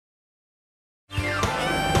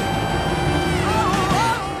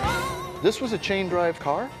This was a chain drive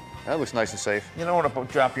car? That looks nice and safe. You don't want to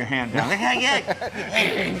drop your hand down. Let's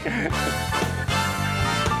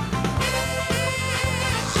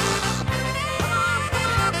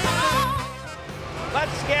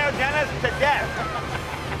scare Dennis to death.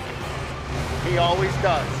 He always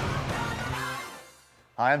does.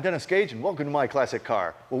 Hi, I'm Dennis Gage, and welcome to my classic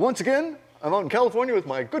car. Well, once again, I'm out in California with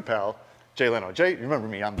my good pal, Jay Leno. Jay, you remember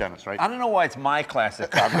me, I'm Dennis, right? I don't know why it's my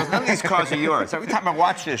classic car, because none of these cars are yours. Every time I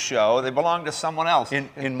watch this show, they belong to someone else.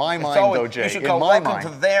 In my mind, though, Jay, you should go welcome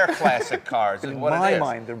to their classic cars. In my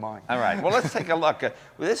mind, they're mine. All right, well, let's take a look.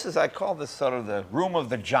 This is, I call this sort of the room of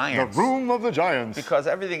the giants. The room of the giants. Because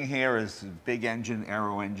everything here is big engine,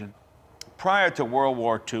 aero engine. Prior to World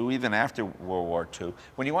War II, even after World War II,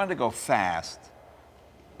 when you wanted to go fast,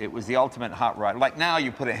 it was the ultimate hot rod. Like now,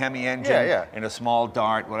 you put a Hemi engine in a small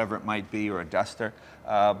Dart, whatever it might be, or a Duster.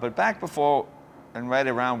 But back before and right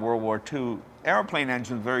around World War II, airplane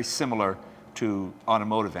engines were very similar to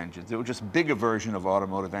automotive engines. They were just a bigger version of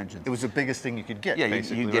automotive engines. It was the biggest thing you could get,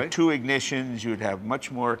 basically, you'd get two ignitions, you'd have much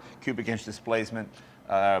more cubic inch displacement,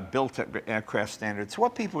 built at aircraft standards. So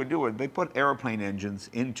what people would do is they put airplane engines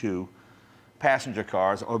into passenger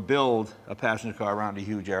cars or build a passenger car around a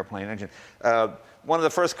huge airplane engine. One of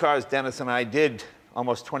the first cars Dennis and I did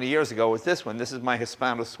almost 20 years ago was this one. This is my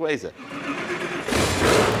Hispano Suiza.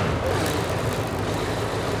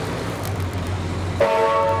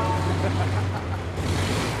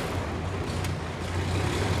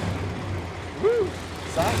 Woo!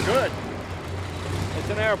 Sounds good. It's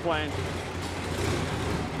an airplane.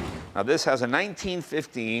 Now this has a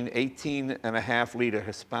 1915 18.5-liter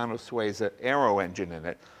Hispano Suiza aero engine in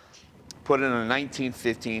it, put in a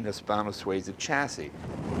 1915 Hispano Suiza chassis.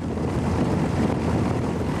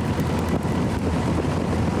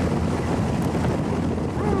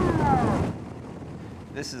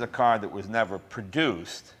 This is a car that was never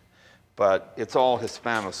produced, but it's all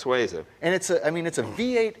Hispano Suiza. And it's a, I mean, it's a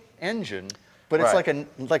V8 engine, but it's like a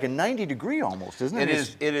 90-degree almost, isn't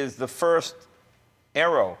it? It is the first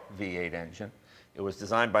aero V8 engine. It was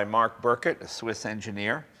designed by Mark Burkett, a Swiss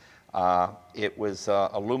engineer. It was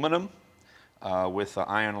aluminum with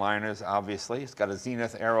iron liners, obviously. It's got a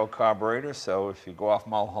Zenith aero carburetor, so if you go off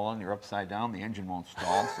Mulholland, you're upside down, the engine won't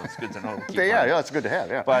stall, so it's good to know to keep yeah, it's good to have,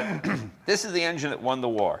 yeah. But this is the engine that won the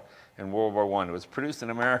war in World War I. It was produced in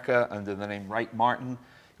America under the name Wright Martin.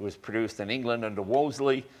 It was produced in England under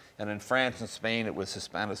Wolseley. And in France and Spain, it was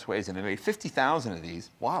Hispano Suiza. And they made 50,000 of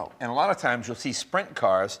these. Wow. And a lot of times, you'll see sprint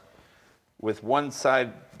cars with one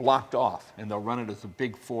side blocked off, and they'll run it as a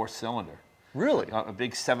big four-cylinder. Really? A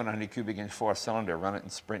big 700 cubic inch four-cylinder, run it in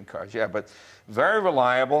sprint cars. Yeah, but very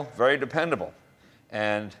reliable, very dependable.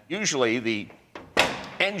 And usually, the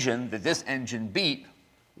engine that this engine beat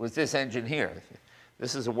was this engine here.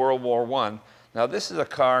 This is a World War I. Now, this is a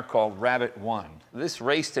car called Rabbit 1. This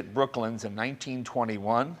raced at Brooklands in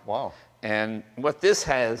 1921. Wow. And what this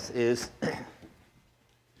has is,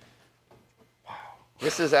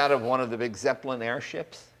 this is out of one of the big Zeppelin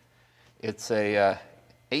airships. It's a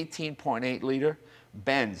 18.8-liter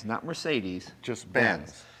Benz, not Mercedes. Just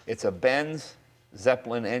Benz. It's a Benz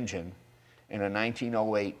Zeppelin engine in a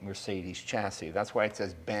 1908 Mercedes chassis. That's why it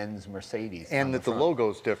says Benz Mercedes. And that the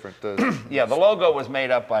logo's different. Yeah, the logo was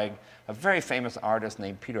made up by a very famous artist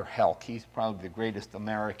named Peter Helk. He's probably the greatest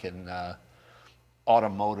American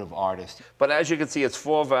automotive artist. But as you can see, it's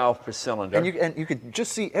 4-valve per cylinder. And you could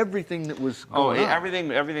just see everything that was going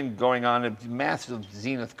on. Everything going on. Massive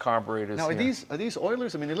Zenith carburetors. Now, here. are these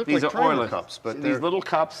oilers? I mean, they look these like primer cups, but these little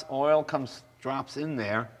cups, oil drops in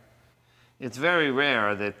there. It's very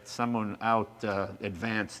rare that someone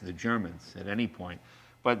advanced the Germans at any point.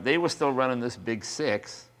 But they were still running this big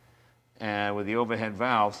 6 with the overhead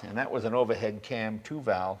valves, and that was an overhead cam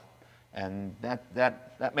 2-valve. And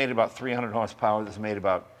that made about 300 horsepower. This made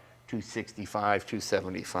about 265,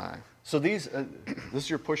 275. So this is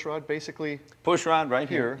your push rod, basically? Push rod right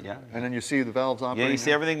here. Yeah. And then you see the valves operating? Yeah, you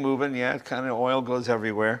see everything moving. Yeah, kind of oil goes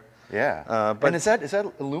everywhere. Yeah. And is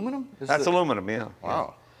that aluminum? That's aluminum, yeah.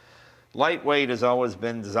 Wow. Lightweight has always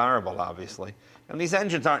been desirable, obviously. And these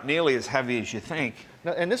engines aren't nearly as heavy as you think.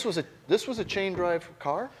 Now, and this was a chain drive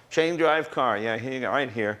car? Chain drive car, yeah, here you go,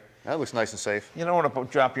 right here. That looks nice and safe. You don't want to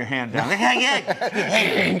drop your hand down.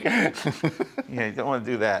 Yeah, you don't want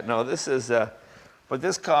to do that. No, this is, but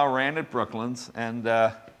this car ran at Brooklands, and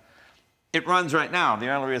it runs right now. The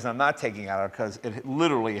only reason I'm not taking it out is because it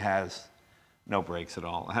literally has no brakes at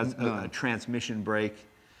all. It has a transmission brake,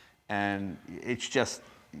 and it's just,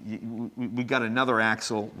 we got another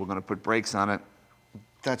axle. We're going to put brakes on it.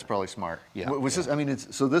 That's probably smart. Yeah. This, I mean,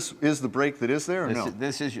 so this is the brake that is there, or no?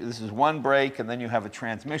 This is one brake, and then you have a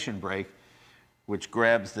transmission brake, which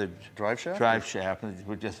grabs the drive shaft. Drive shaft, and it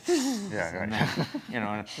would just. Yeah, right. And then, you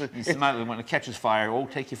know, when it catches fire, oh,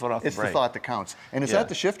 take your foot off the brake. It's the thought that counts. And is that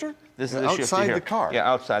the shifter? This is the shifter outside here. the car.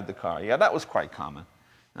 Yeah, outside the car. Yeah, that was quite common.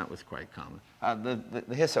 That was quite common. The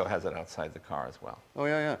Hisso has it outside the car as well. Oh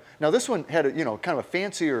yeah, yeah. Now this one had a, you know, kind of a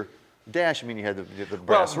fancier dash. I mean, you had the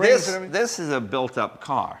brass rings and everything. This is a built-up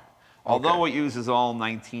car. Although it uses all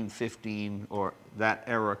 1915 or that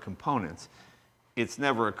era components, it's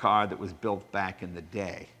never a car that was built back in the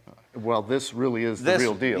day. Well, this really is the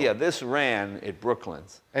real deal. Yeah, this ran at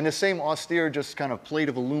Brooklands. And the same austere, just kind of plate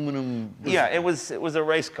of aluminum. Yeah, it was a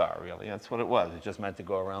race car, really. That's what it was. It just meant to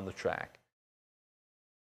go around the track.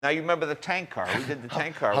 Now, you remember the tank car. We did the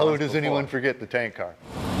tank car How once does before. anyone forget the tank car?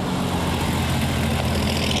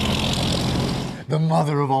 The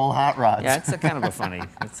mother of all hot rods. Yeah, it's a kind of a funny.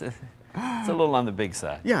 It's a little on the big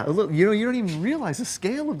side. Yeah, a little, you know, you don't even realize the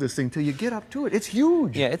scale of this thing till you get up to it. It's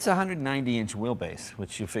huge. Yeah, it's a 190-inch wheelbase,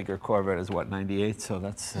 which you figure Corvette is what, 98? So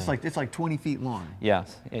that's. It's like 20 feet long.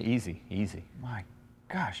 Yes, yeah, easy. My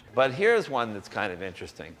gosh. But here's one that's kind of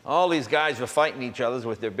interesting. All these guys were fighting each other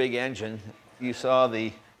with their big engine. You saw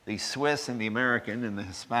the Swiss and the American and the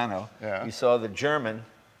Hispano. Yeah. You saw the German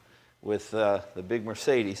with the big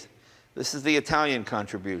Mercedes. This is the Italian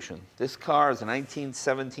contribution. This car is a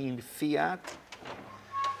 1917 Fiat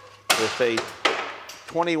with a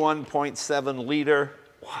 21.7 liter,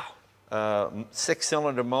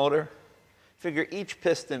 6-cylinder motor. Figure each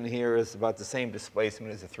piston here is about the same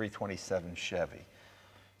displacement as a 327 Chevy.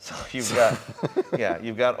 So you've got,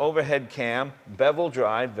 you've got overhead cam, bevel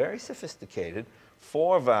drive, very sophisticated,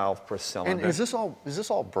 4-valve per cylinder. And is this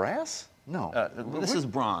all brass? No. This is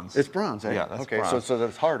bronze. It's bronze, eh? Yeah, that's okay, bronze. so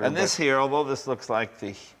that's harder. And this here, although this looks like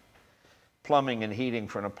the plumbing and heating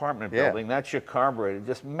for an apartment building, that's your carburetor.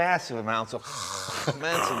 Just massive amounts of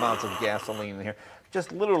gasoline in here.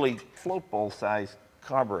 Just literally float bowl-sized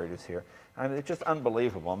carburetors here. I mean, it's just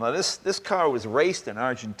unbelievable. Now, this car was raced in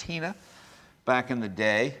Argentina back in the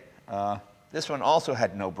day. This one also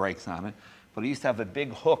had no brakes on it, but it used to have a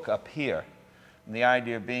big hook up here. And the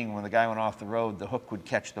idea being when the guy went off the road, the hook would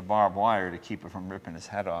catch the barbed wire to keep it from ripping his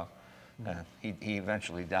head off. He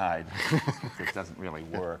eventually died. It doesn't really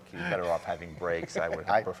work. He's better off having brakes. I would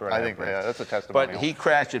prefer to have brakes. Yeah, that's a testimonial. But he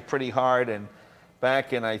crashed it pretty hard, and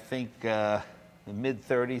back in, I think, the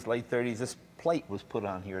mid-30s, late 30s, this plate was put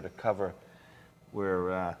on here to cover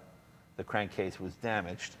where the crankcase was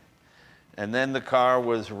damaged. And then the car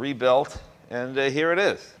was rebuilt. And here it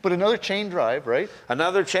is. But another chain drive, right?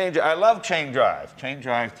 Another chain. I love chain drive. Chain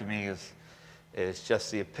drive to me is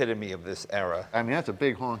just the epitome of this era. I mean, that's a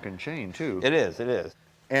big honking chain too. It is. It is.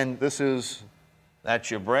 And this is.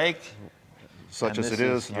 That's your brake. Such as it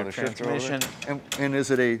is. Your transmission. And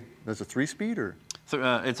is it there's a 3-speed or?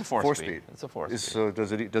 It's a 4-speed. It's a 4-speed. So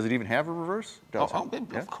does it even have a reverse? Of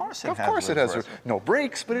course it has. Of course it has. No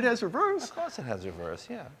brakes, but it has reverse. Of course it has reverse.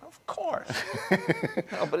 Yeah, of course.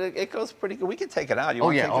 No, but it goes pretty good. We can take it out. You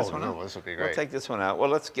want to take this one out? This would be great. We'll take this one out. Well,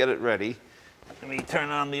 let's get it ready. Let me turn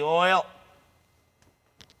on the oil.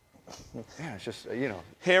 Yeah, it's just, you know.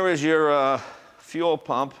 Here is your fuel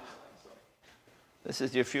pump. This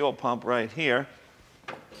is your fuel pump right here.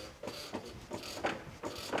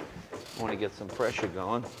 Want to get some pressure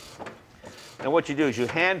going. And what you do is you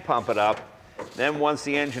hand pump it up. Then once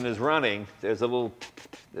the engine is running, there's a little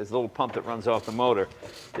pump that runs off the motor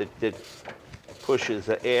that pushes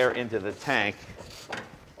the air into the tank.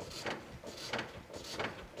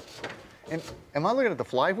 And am I looking at the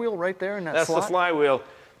flywheel right there in that slot? That's the flywheel.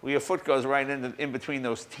 Well, your foot goes right in between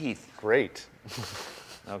those teeth. Great.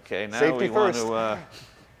 Okay, now Safety we want first. to.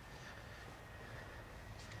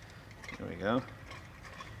 There we go.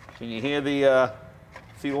 Can you hear the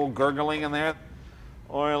fuel gurgling in there?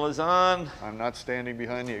 Oil is on. I'm not standing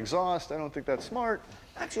behind the exhaust. I don't think that's smart.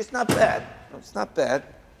 Actually, it's not bad. It's not bad.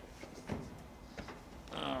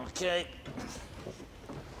 Okay.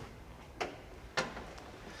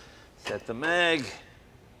 Set the mag.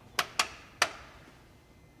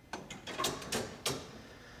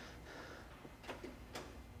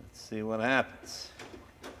 Let's see what happens.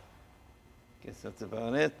 Guess that's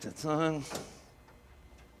about it. It's on.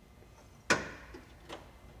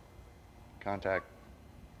 Contact.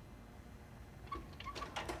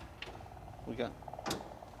 We got.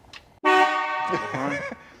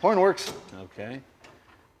 Horn works. Okay.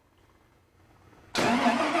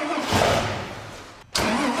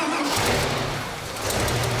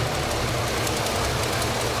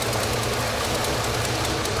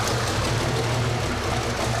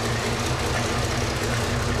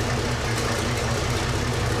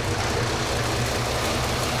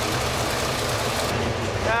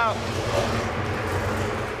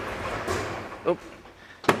 Oop.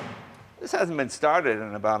 This hasn't been started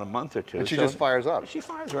in about a month or two. And she so just fires up. She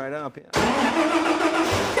fires right up, yeah.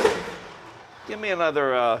 Give me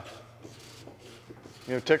another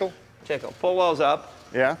You know, tickle? tickle. Pull those up.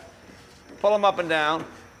 Yeah. Pull them up and down.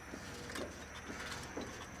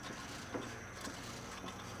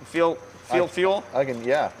 Feel fuel? I can,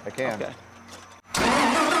 yeah, I can. Okay.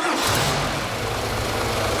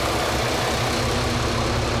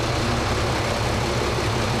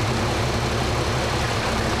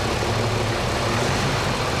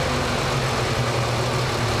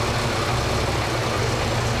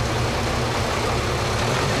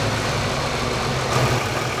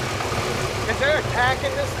 Is there a tack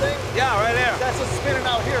in this thing? Yeah, right there. That's what's spinning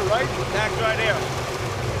out here, right? Tack's right here.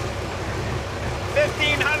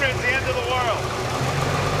 1500 is the end of the world.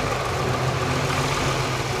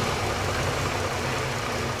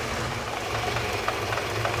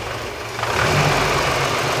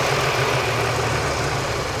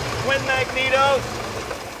 Twin magnetos.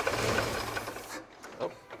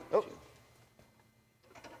 Oh.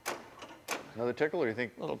 Another tickle, or you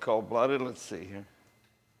think? A little cold-blooded. Let's see here.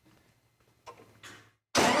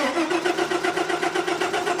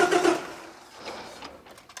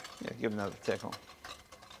 Yeah, give him another tickle.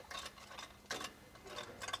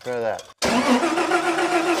 Try that.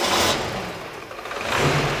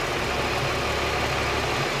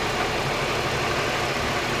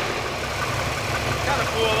 Kind of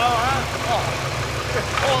cool, though, huh? Oh,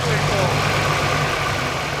 it's totally cool.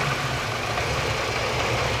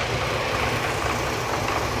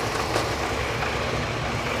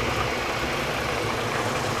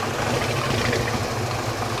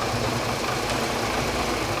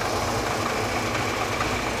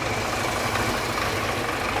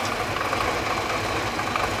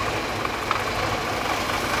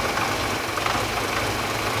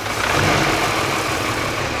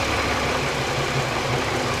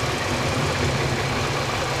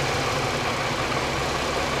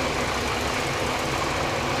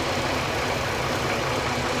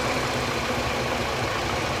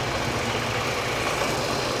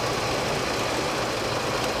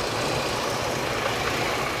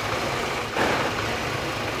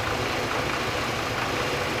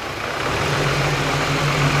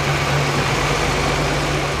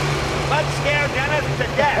 Let's scare Dennis to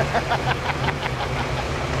death.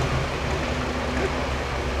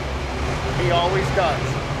 He always does.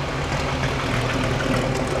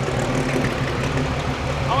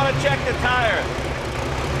 I want to check the tires.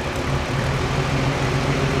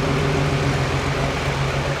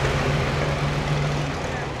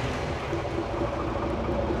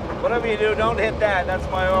 Whatever you do, don't hit that. That's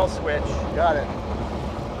my oil switch. Got it.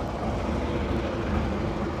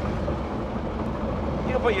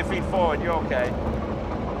 You can put your feet forward. You're okay.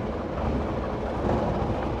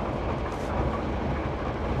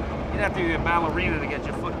 You'd have to be a ballerina to get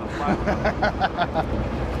your foot in the flat.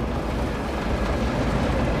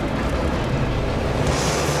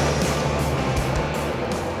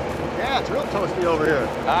 Yeah, it's real toasty over here.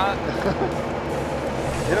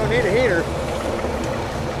 You don't need a heater.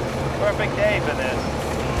 Perfect day for this.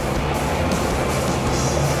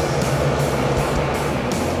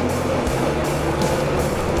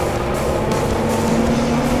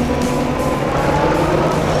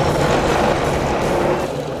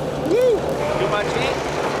 Too much heat?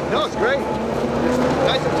 No, it's great. It's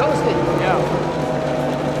nice and toasty. Yeah.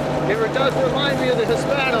 It does remind me of the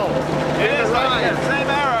Hispano. It is like Ryan. that, same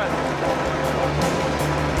era.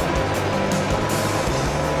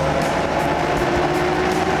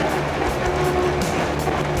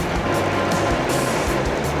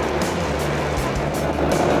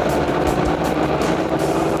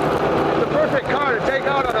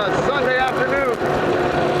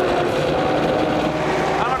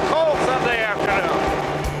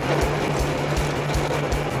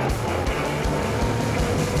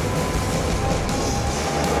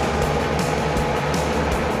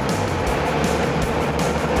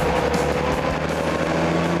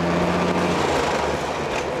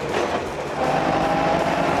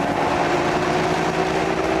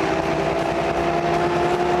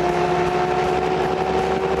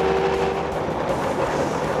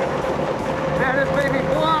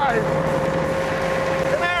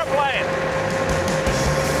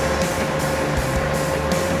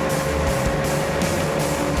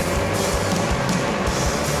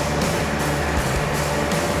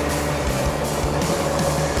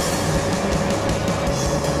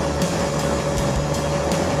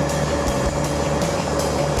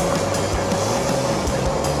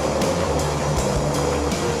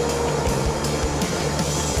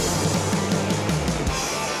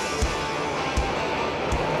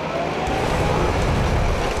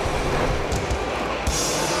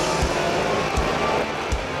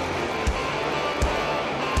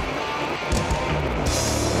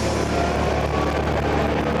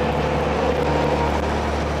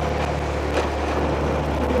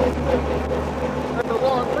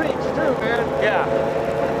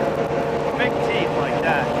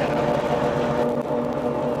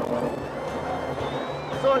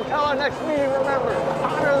 So until our next meeting, remember,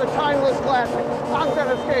 honor the timeless classic. I'm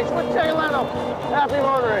Dennis Gage with Jay Leno. Happy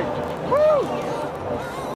motoring. Woo!